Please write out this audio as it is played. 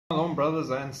Shalom,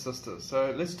 brothers and sisters.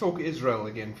 So let's talk Israel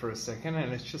again for a second,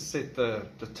 and let's just set the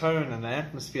tone and the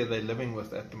atmosphere they're living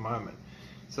with at the moment.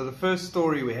 So the first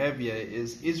story we have here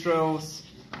is Israel's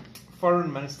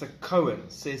Foreign Minister Cohen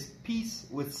says peace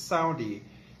with Saudi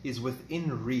is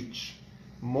within reach.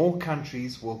 More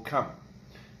countries will come.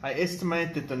 I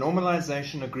estimate that the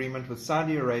normalization agreement with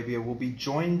Saudi Arabia will be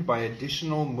joined by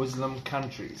additional Muslim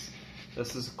countries.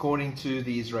 This is according to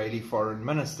the Israeli Foreign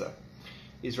Minister.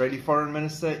 Israeli Foreign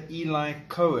Minister Eli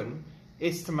Cohen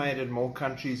estimated more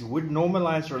countries would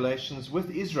normalize relations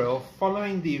with Israel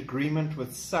following the agreement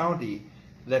with Saudi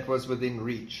that was within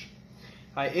reach.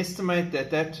 I estimate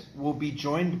that will be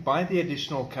joined by the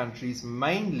additional countries,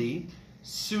 mainly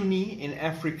Sunni in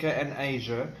Africa and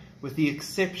Asia, with the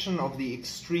exception of the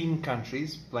extreme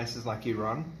countries, places like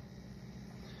Iran.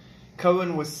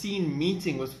 Cohen was seen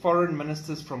meeting with foreign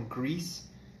ministers from Greece,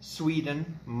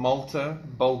 Sweden, Malta,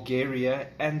 Bulgaria,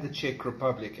 and the Czech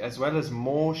Republic, as well as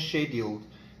more scheduled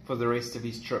for the rest of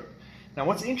his trip. Now,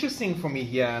 what's interesting for me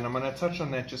here, and I'm going to touch on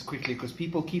that just quickly because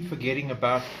people keep forgetting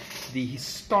about the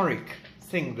historic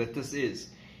thing that this is.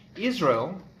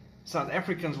 Israel, South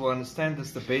Africans will understand this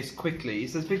the best quickly,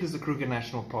 is as big as the Kruger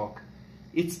National Park.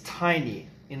 It's tiny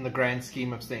in the grand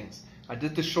scheme of things. I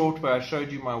did the short where I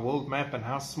showed you my world map and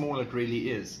how small it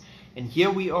really is. And here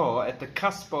we are at the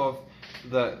cusp of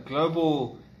the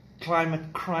global climate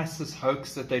crisis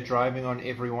hoax that they're driving on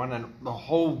everyone, and the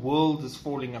whole world is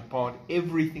falling apart.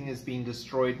 Everything is being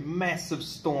destroyed. Massive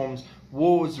storms,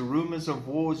 wars, rumors of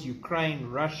wars, Ukraine,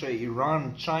 Russia,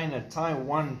 Iran, China,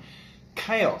 Taiwan,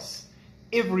 chaos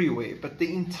everywhere. But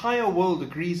the entire world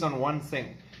agrees on one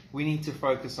thing. We need to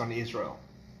focus on Israel.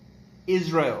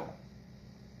 Israel.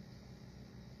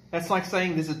 That's like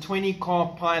saying there's a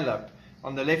 20-car pileup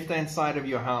on the left-hand side of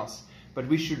your house, but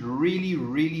we should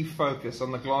really focus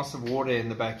on the glass of water in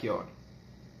the backyard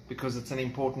because it's an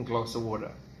important glass of water.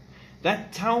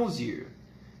 That tells you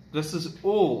this is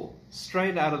all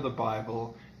straight out of the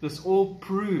Bible. This all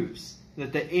proves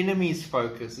that the enemy's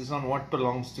focus is on what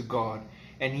belongs to God,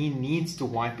 and he needs to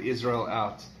wipe Israel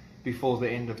out before the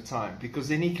end of time, because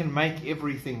then he can make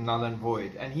everything null and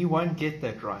void, and he won't get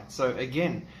that right. So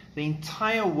again, the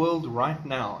entire world right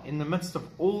now, in the midst of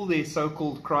all their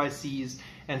so-called crises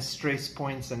and stress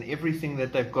points and everything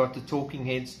that they've got the talking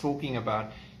heads talking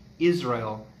about,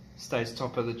 Israel stays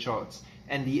top of the charts.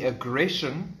 And the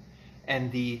aggression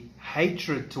and the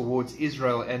hatred towards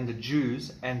Israel and the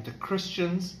Jews and the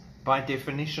Christians, by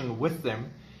definition with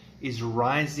them, is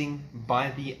rising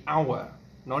by the hour,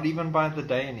 not even by the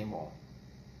day anymore.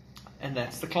 And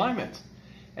that's the climate.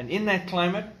 And in that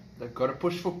climate, they've got to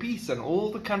push for peace, and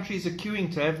all the countries are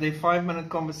queuing to have their 5-minute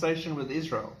conversation with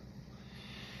Israel.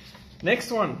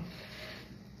 Next one.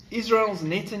 Israel's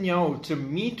Netanyahu to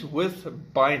meet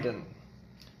with Biden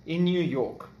in New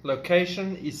York.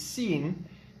 Location is seen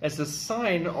as a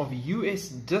sign of US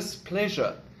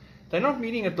displeasure. They're not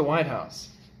meeting at the White House.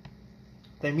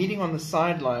 They're meeting on the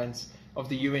sidelines of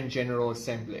the UN General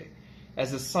Assembly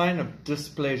as a sign of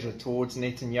displeasure towards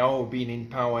Netanyahu being in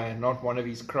power and not one of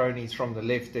his cronies from the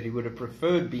left that he would have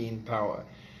preferred be in power.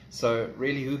 So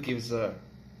really, who gives a...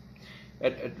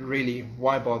 really,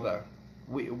 why bother?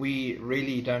 We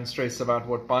really don't stress about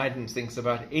what Biden thinks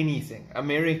about anything.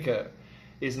 America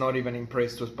is not even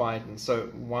impressed with Biden. So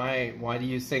why do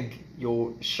you think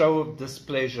your show of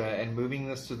displeasure and moving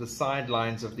this to the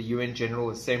sidelines of the UN General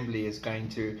Assembly is going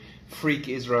to freak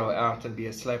Israel out and be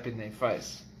a slap in their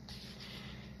face?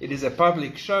 It is a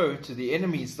public show to the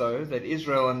enemies, though, that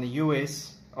Israel and the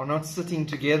US are not sitting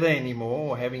together anymore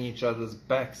or having each other's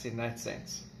backs in that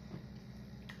sense.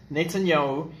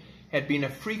 Netanyahu had been a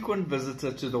frequent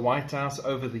visitor to the White House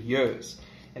over the years,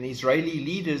 and Israeli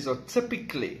leaders are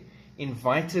typically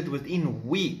invited within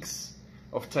weeks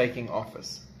of taking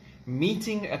office.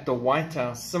 Meeting at the White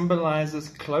House symbolizes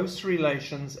close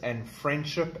relations and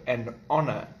friendship and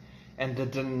honor, and the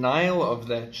denial of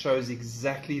that shows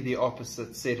exactly the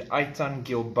opposite, said Eitan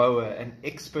Gilboa, an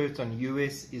expert on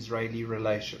US-Israeli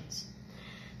relations.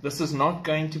 This is not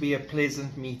going to be a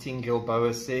pleasant meeting,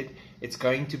 Gilboa said. It's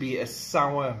going to be a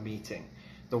sour meeting.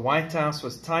 The White House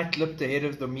was tight-lipped ahead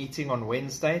of the meeting on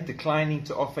Wednesday, declining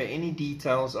to offer any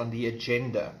details on the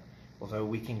agenda, although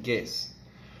we can guess.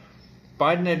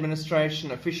 Biden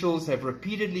administration officials have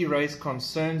repeatedly raised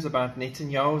concerns about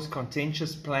Netanyahu's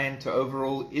contentious plan to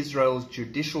overhaul Israel's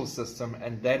judicial system,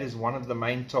 and that is one of the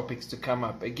main topics to come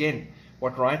up. Again,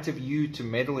 what right have you to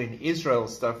meddle in Israel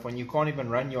stuff when you can't even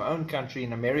run your own country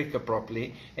in America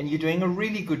properly, and you're doing a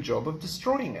really good job of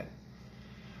destroying it?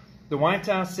 The White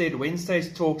House said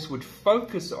Wednesday's talks would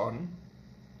focus on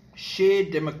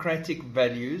shared democratic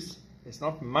values There's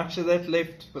not much of that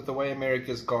left with the way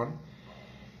America's gone.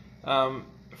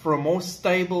 For a more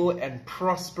stable and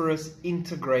prosperous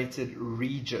integrated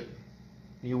region.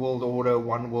 New World Order,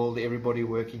 one world, everybody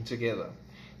working together.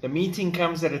 The meeting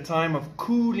comes at a time of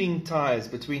cooling ties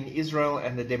between Israel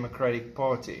and the Democratic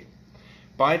Party.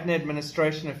 Biden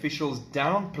administration officials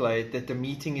downplayed that the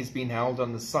meeting is being held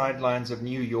on the sidelines of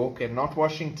New York and not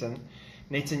Washington.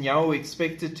 Netanyahu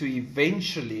expected to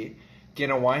eventually get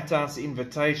a White House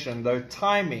invitation, though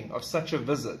timing of such a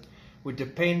visit would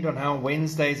depend on how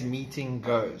Wednesday's meeting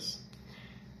goes.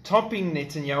 Topping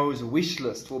Netanyahu's wish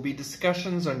list will be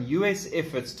discussions on U.S.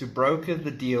 efforts to broker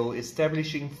the deal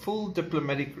establishing full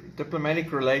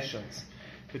diplomatic relations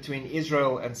between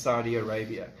Israel and Saudi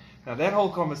Arabia. Now that whole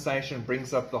conversation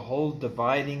brings up the whole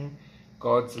dividing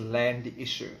God's land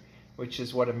issue, which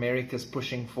is what America's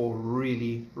pushing for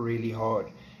really, really hard,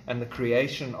 and the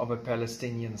creation of a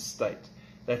Palestinian state.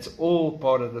 That's all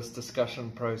part of this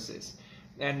discussion process.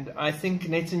 And I think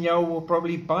Netanyahu will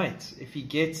probably bite if he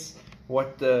gets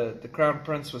what the Crown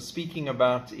Prince was speaking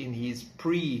about in his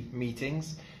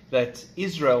pre-meetings, that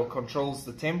Israel controls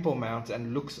the Temple Mount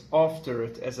and looks after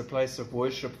it as a place of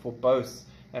worship for both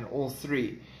and all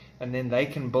three. And then they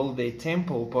can build their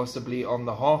temple possibly on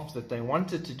the half that they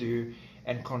wanted to do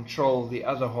and control the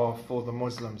other half for the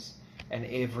Muslims. And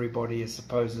everybody is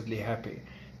supposedly happy.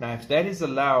 Now, if that is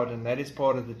allowed and that is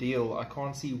part of the deal, I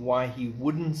can't see why he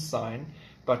wouldn't sign.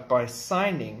 But by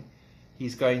signing,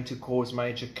 he's going to cause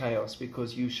major chaos,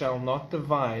 because you shall not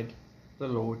divide the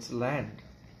Lord's land.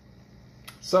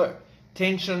 So,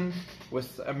 tension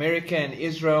with America and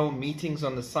Israel, meetings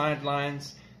on the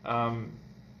sidelines.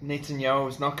 Netanyahu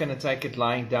is not going to take it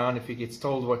lying down if he gets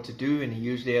told what to do, and he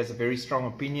usually has a very strong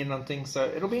opinion on things. So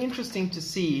it'll be interesting to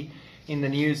see in the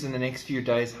news in the next few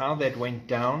days how that went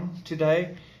down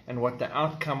today and what the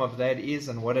outcome of that is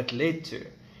and what it led to.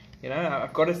 You know,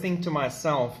 I've got to think to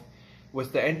myself,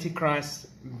 with the Antichrist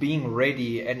being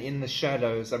ready and in the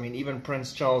shadows, I mean, even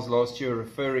Prince Charles last year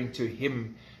referring to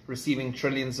him receiving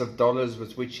trillions of dollars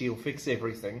with which he'll fix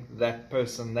everything, that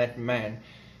person, that man.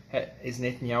 Is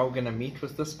Netanyahu going to meet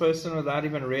with this person without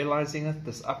even realizing it?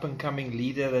 This up-and-coming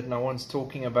leader that no one's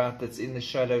talking about, that's in the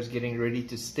shadows getting ready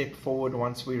to step forward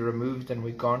once we're removed and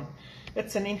we're gone?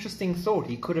 It's an interesting thought.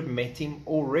 He could have met him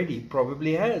already,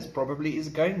 probably has, probably is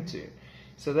going to.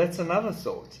 So that's another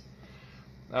thought.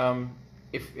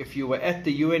 If you were at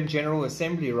the UN General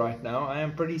Assembly right now, I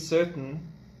am pretty certain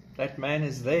that man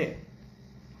is there.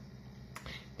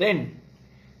 Then,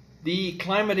 the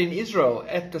climate in Israel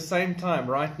at the same time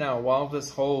right now, while this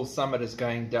whole summit is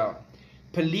going down.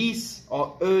 Police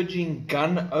are urging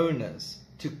gun owners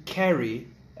to carry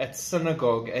at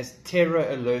synagogue as terror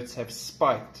alerts have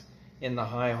spiked in the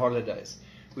high holidays.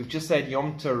 We've just had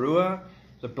Yom Teruah,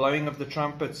 the blowing of the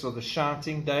trumpets or the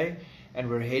shouting day, and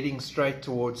we're heading straight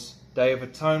towards Day of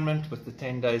Atonement with the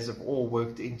 10 days of awe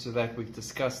worked into that. We've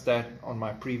discussed that on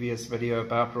my previous video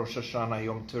about Rosh Hashanah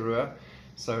Yom Teruah.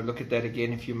 So look at that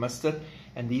again if you missed it.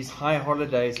 And these high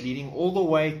holidays leading all the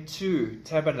way to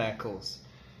Tabernacles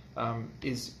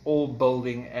is all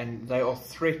building, and they are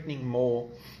threatening more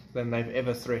than they've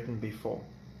ever threatened before,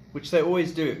 which they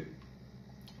always do.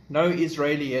 No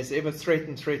Israeli has ever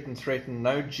threatened.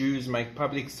 No Jews make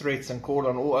public threats and call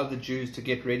on all other Jews to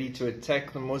get ready to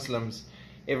attack the Muslims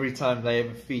every time they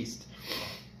have a feast.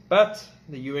 But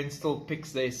the UN still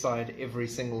picks their side every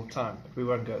single time. But we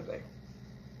won't go there.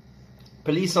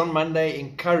 Police on Monday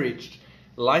encouraged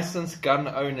licensed gun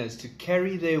owners to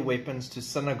carry their weapons to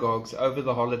synagogues over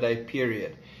the holiday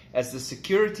period, as the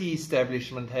security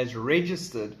establishment has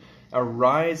registered a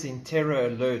rise in terror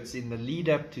alerts in the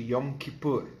lead-up to Yom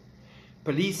Kippur.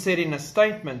 Police said in a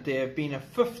statement there have been a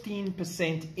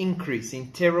 15% increase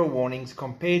in terror warnings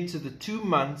compared to the 2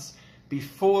 months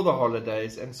before the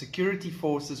holidays, and security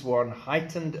forces were on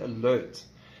heightened alert.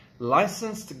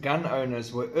 Licensed gun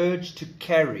owners were urged to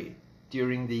carry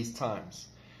during these times.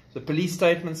 The police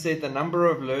statement said the number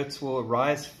of alerts will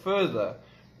rise further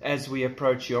as we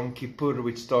approach Yom Kippur,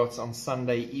 which starts on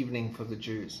Sunday evening for the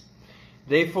Jews.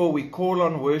 Therefore, we call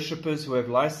on worshippers who have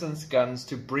licensed guns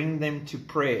to bring them to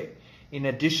prayer. In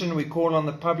addition, we call on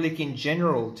the public in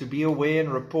general to be aware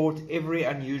and report every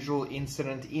unusual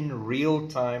incident in real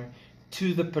time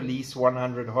to the Police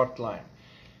 100 hotline.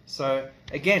 So,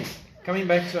 again, coming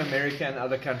back to America and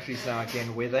other countries now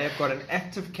again, where they have got an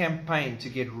active campaign to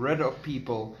get rid of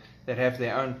people that have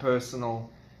their own personal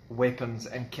weapons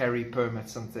and carry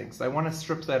permits and things. They want to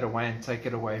strip that away and take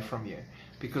it away from you.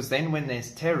 Because then when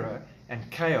there's terror and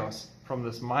chaos from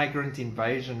this migrant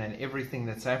invasion and everything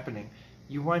that's happening,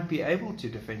 you won't be able to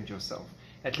defend yourself.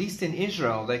 At least in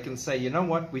Israel, they can say, you know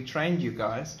what, we trained you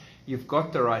guys. You've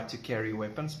got the right to carry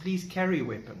weapons. Please carry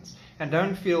weapons. And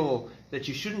don't feel that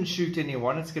you shouldn't shoot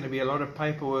anyone. It's going to be a lot of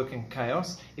paperwork and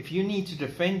chaos. If you need to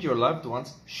defend your loved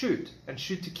ones, shoot, and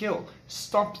shoot to kill.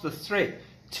 Stop the threat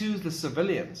to the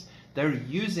civilians. They're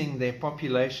using their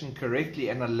population correctly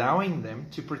and allowing them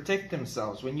to protect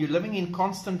themselves. When you're living in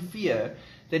constant fear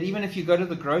that even if you go to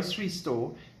the grocery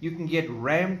store, you can get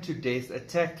rammed to death,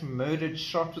 attacked, murdered,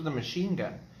 shot with a machine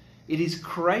gun. It is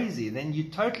crazy. Then you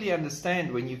totally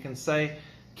understand when you can say,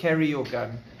 carry your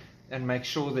gun and make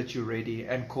sure that you're ready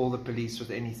and call the police with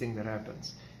anything that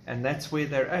happens. And that's where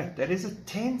they're at. That is a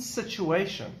tense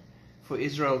situation for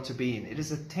Israel to be in. It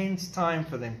is a tense time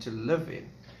for them to live in.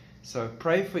 So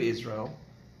pray for Israel,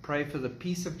 pray for the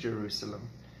peace of Jerusalem,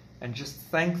 and just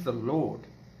thank the Lord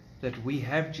that we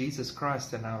have Jesus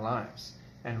Christ in our lives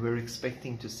and we're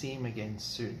expecting to see Him again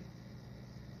soon.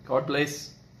 God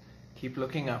bless. Keep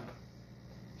looking up.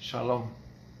 Shalom.